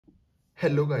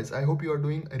Hello guys, I hope you are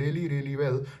doing really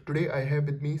well. Today I have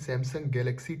with me Samsung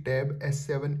Galaxy Tab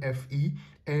S7 FE,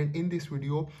 and in this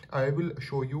video I will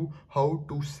show you how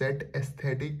to set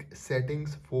aesthetic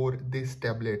settings for this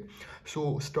tablet.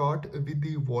 So start with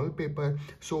the wallpaper.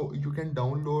 So you can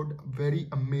download very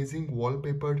amazing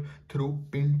wallpaper through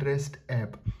Pinterest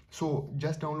app. So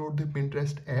just download the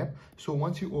Pinterest app. So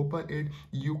once you open it,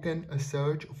 you can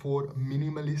search for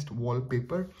minimalist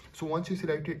wallpaper. So once you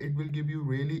select it, it will give you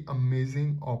really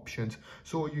amazing options.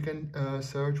 So you can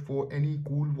search for any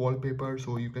cool wallpaper.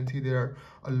 So you can see there are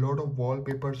a lot of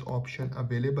wallpapers option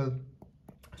available.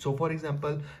 So for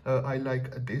example, I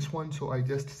like this one, so I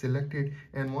just select it,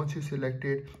 and once you select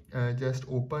it, just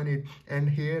open it, and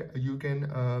here you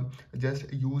can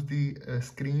just use the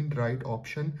screen right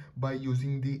option by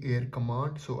using the air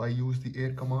command. So I use the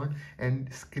air command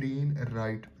and screen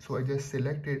right, so I just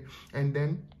select it, and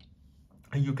then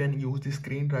you can use the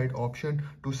screen right option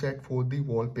to set for the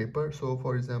wallpaper. So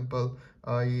for example,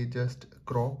 I just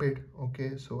crop it.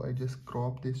 Okay, so I just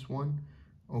crop this one.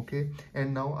 Okay,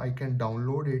 and now I can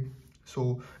download it.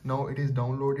 So now it is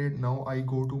downloaded. Now I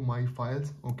go to my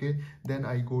files. Okay, then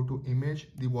I go to image.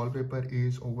 The wallpaper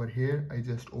is over here. I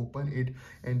just open it,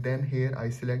 and then here I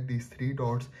select these three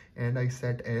dots and I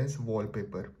set as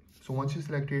wallpaper. So once you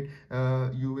select it,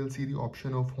 you will see the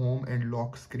option of home and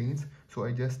lock screens. So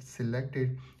I just select it,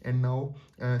 and now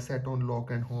set on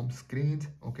lock and home screens.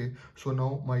 Okay, so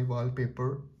now my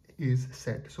wallpaper is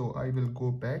set. So I will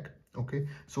go back. Okay,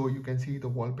 so you can see the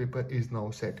wallpaper is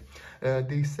now set.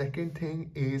 The second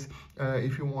thing is,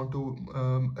 if you want to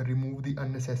remove the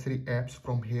unnecessary apps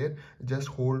from here, just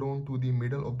hold on to the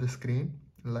middle of the screen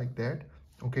like that.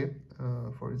 Okay,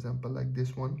 for example like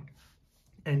this one,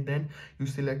 and then you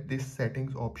select this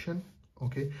settings option.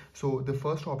 Okay, so the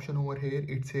first option over here,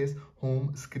 it says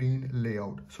home screen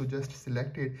layout. So just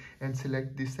select it and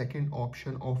select the second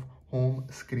option of home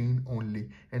screen only,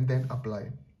 and then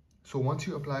apply. So once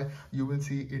you apply, you will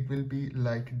see it will be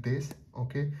like this.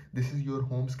 Okay, this is your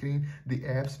home screen. The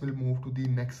apps will move to the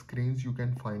next screens, you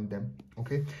can find them.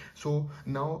 Okay, so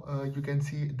now you can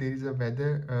see there is a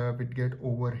weather widget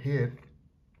over here.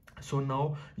 So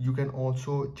now you can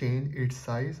also change its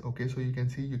size. Okay, so you can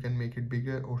see you can make it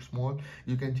bigger or small.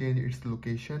 You can change its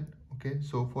location. Okay,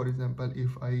 so for example, if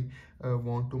I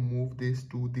want to move this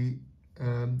to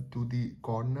the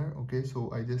corner, okay,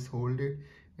 so I just hold it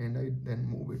and I then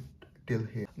move it till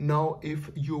here. Now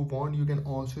if you want, you can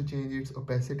also change its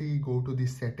opacity. Go to the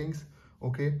settings.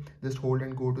 Okay, just hold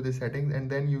and go to the settings, and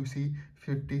then you see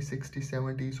 50, 60,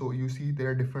 70. So you see there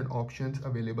are different options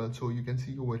available. So you can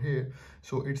see over here,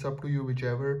 so it's up to you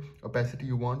whichever opacity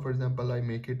you want. For example, I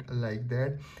make it like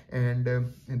that, and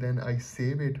then I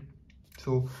save it.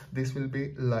 So this will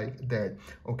be like that.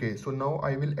 Okay, so now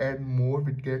I will add more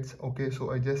widgets. Okay,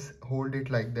 so I just hold it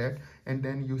like that, and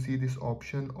then you see this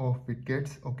option of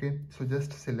widgets. Okay, so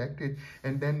just select it,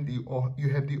 and then you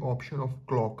have the option of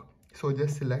clock. So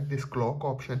just select this clock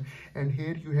option, and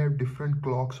here you have different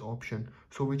clocks option.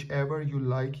 So whichever you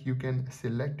like, you can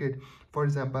select it. For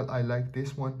example, I like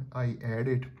this one, I add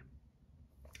it.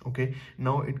 Okay,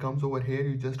 now it comes over here,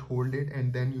 you just hold it,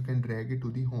 and then you can drag it to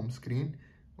the home screen.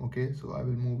 Okay, so I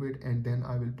will move it, and then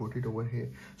I will put it over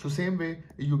here. So same way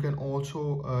you can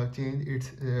also change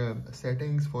its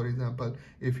settings. For example,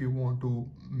 if you want to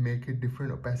make it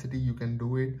different opacity, you can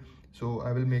do it. So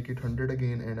I will make it 100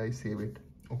 again, and I save it.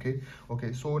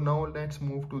 Okay, so now let's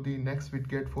move to the next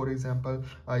widget. For example,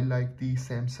 I like the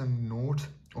Samsung Notes.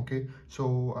 Okay,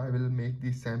 so I will make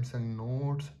the Samsung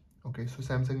Notes. Okay, so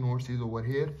Samsung Notes is over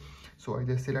here. So I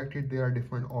just select it. There are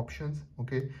different options.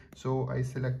 Okay, so I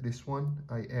select this one,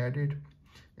 I add it,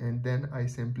 and then I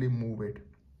simply move it.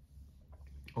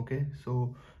 Okay,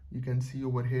 so you can see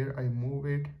over here, I move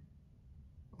it.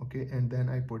 Okay, and then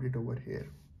I put it over here.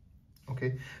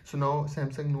 Okay, so now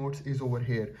Samsung Notes is over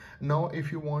here. Now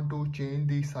if you want to change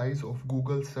the size of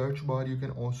Google search bar, you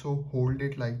can also hold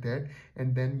it like that,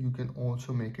 and then you can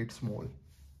also make it small.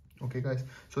 Okay guys,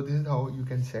 so this is how you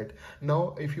can set.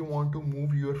 Now if you want to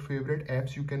move your favorite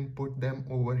apps, you can put them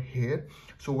over here.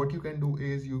 So what you can do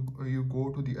is you go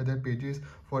to the other pages.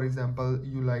 For example,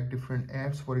 you like different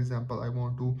apps. For example, I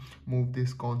want to move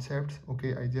this concepts.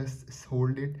 Okay, I just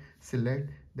hold it, select,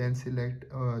 then select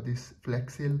this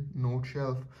Flexil note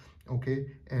shelf. Okay,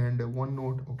 and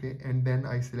OneNote. Okay, and then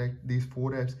I select these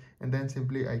four apps, and then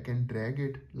simply I can drag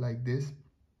it like this.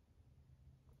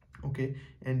 Okay,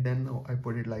 and then now I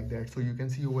put it like that. So you can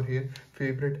see over here,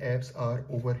 favorite apps are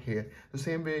over here. The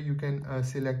same way you can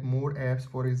select more apps.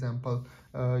 For example,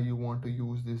 you want to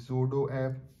use this Zodo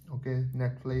app. Okay,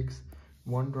 Netflix,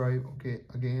 OneDrive. Okay,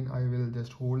 again I will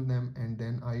just hold them, and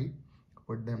then I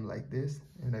put them like this,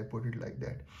 and I put it like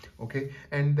that. Okay,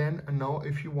 and then now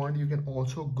if you want, you can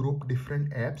also group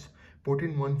different apps, put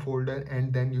in one folder,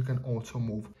 and then you can also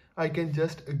move. I can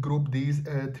just group these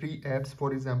three apps.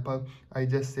 For example, I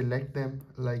just select them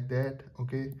like that.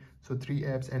 Okay, so three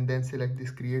apps, and then select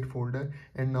this create folder,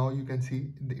 and now you can see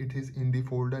it is in the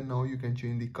folder. Now you can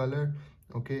change the color.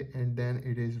 Okay, and then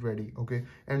it is ready. Okay,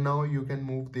 and now you can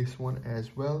move this one as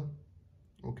well,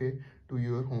 okay, to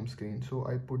your home screen. So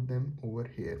I put them over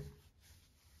here.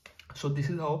 So this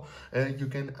is how you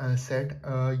can set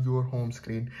your home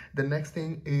screen. The next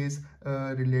thing is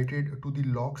related to the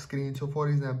lock screen. So for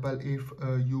example, if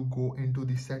you go into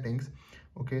the settings,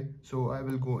 okay, so I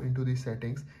will go into the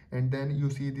settings, and then you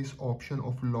see this option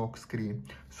of lock screen.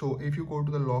 So if you go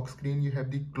to the lock screen, you have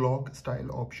the clock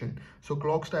style option. So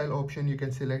clock style option, you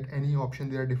can select any option.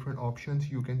 There are different options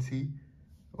you can see.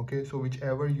 Okay, so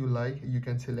whichever you like, you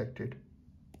can select it.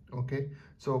 Okay,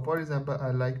 so for example,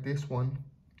 I like this one,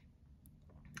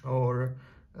 or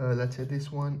let's say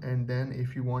this one, and then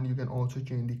if you want, you can also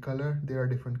change the color. There are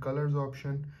different colors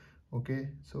option. Okay,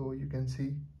 so you can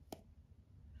see.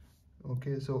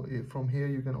 Okay, so from here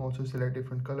you can also select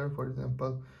different color. For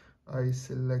example, I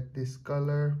select this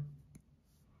color.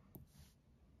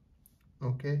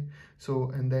 Okay, so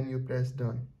and then you press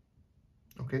done.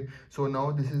 Okay, so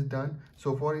now this is done.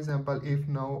 So for example, if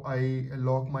now I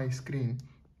lock my screen,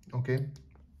 okay,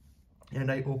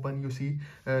 and I open, you see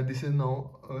this is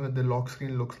now the lock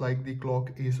screen looks like. The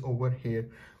clock is over here.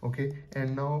 Okay,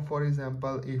 and now for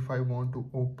example, if I want to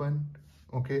open,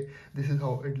 okay, this is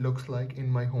how it looks like in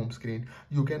my home screen.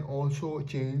 You can also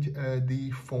change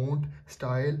the font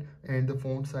style and the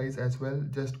font size as well.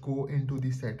 Just go into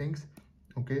the settings.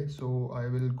 Okay, so I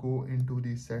will go into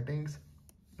the settings.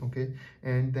 Okay,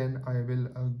 and then I will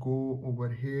go over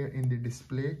here in the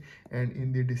display, and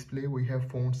in the display we have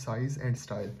font size and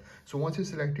style. So once you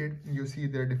select it, you see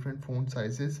there are different font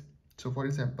sizes. So for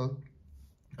example,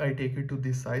 I take it to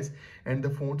this size, and the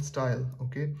font style.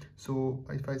 Okay, so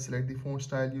if I select the font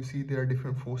style, you see there are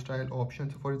different font style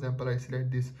options. For example, I select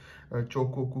this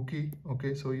choco cookie.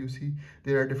 Okay, so you see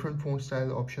there are different font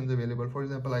style options available. For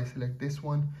example, I select this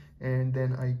one, and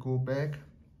then I go back.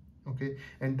 Okay,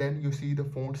 and then you see the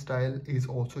font style is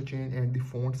also changed, and the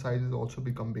font size is also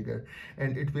become bigger,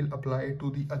 and it will apply to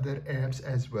the other apps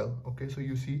as well. Okay, so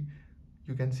you see,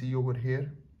 you can see over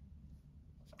here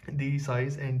the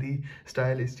size and the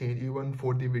style is changed even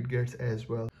for the widgets as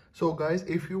well. So guys,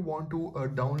 if you want to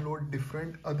download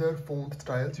different other font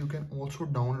styles, you can also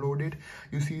download it.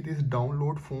 You see this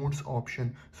download fonts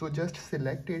option, so just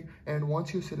select it, and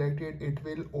once you select it, it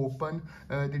will open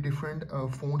the different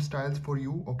font styles for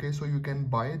you. Okay, so you can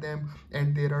buy them,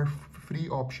 and there are free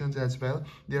options as well.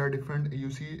 There are different, you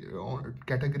see,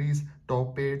 categories: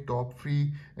 top paid, top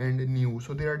free, and new.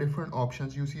 So there are different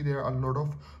options. You see there are a lot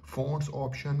of fonts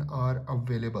option are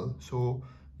available. So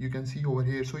you can see over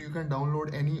here, so you can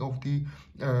download any of the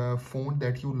font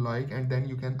that you like, and then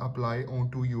you can apply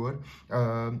onto your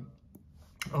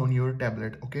on your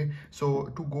tablet. Okay, so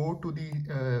to go to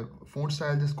the font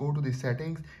style, just go to the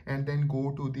settings, and then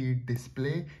go to the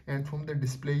display, and from the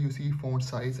display you see font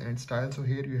size and style. So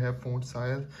here you have font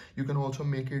size. You can also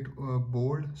make it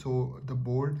bold. So the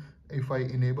bold, if I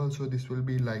enable, so this will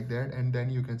be like that, and then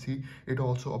you can see it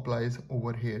also applies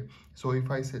over here. So if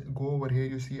I go over here,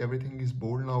 you see everything is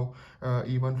bold now,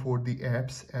 even for the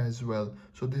apps as well.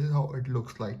 So this is how it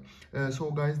looks like.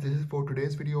 So guys, this is for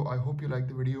today's video. I hope you like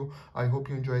the video. I hope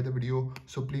you enjoy the video.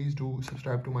 So please do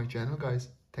subscribe to my channel, guys.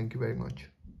 Thank you very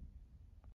much.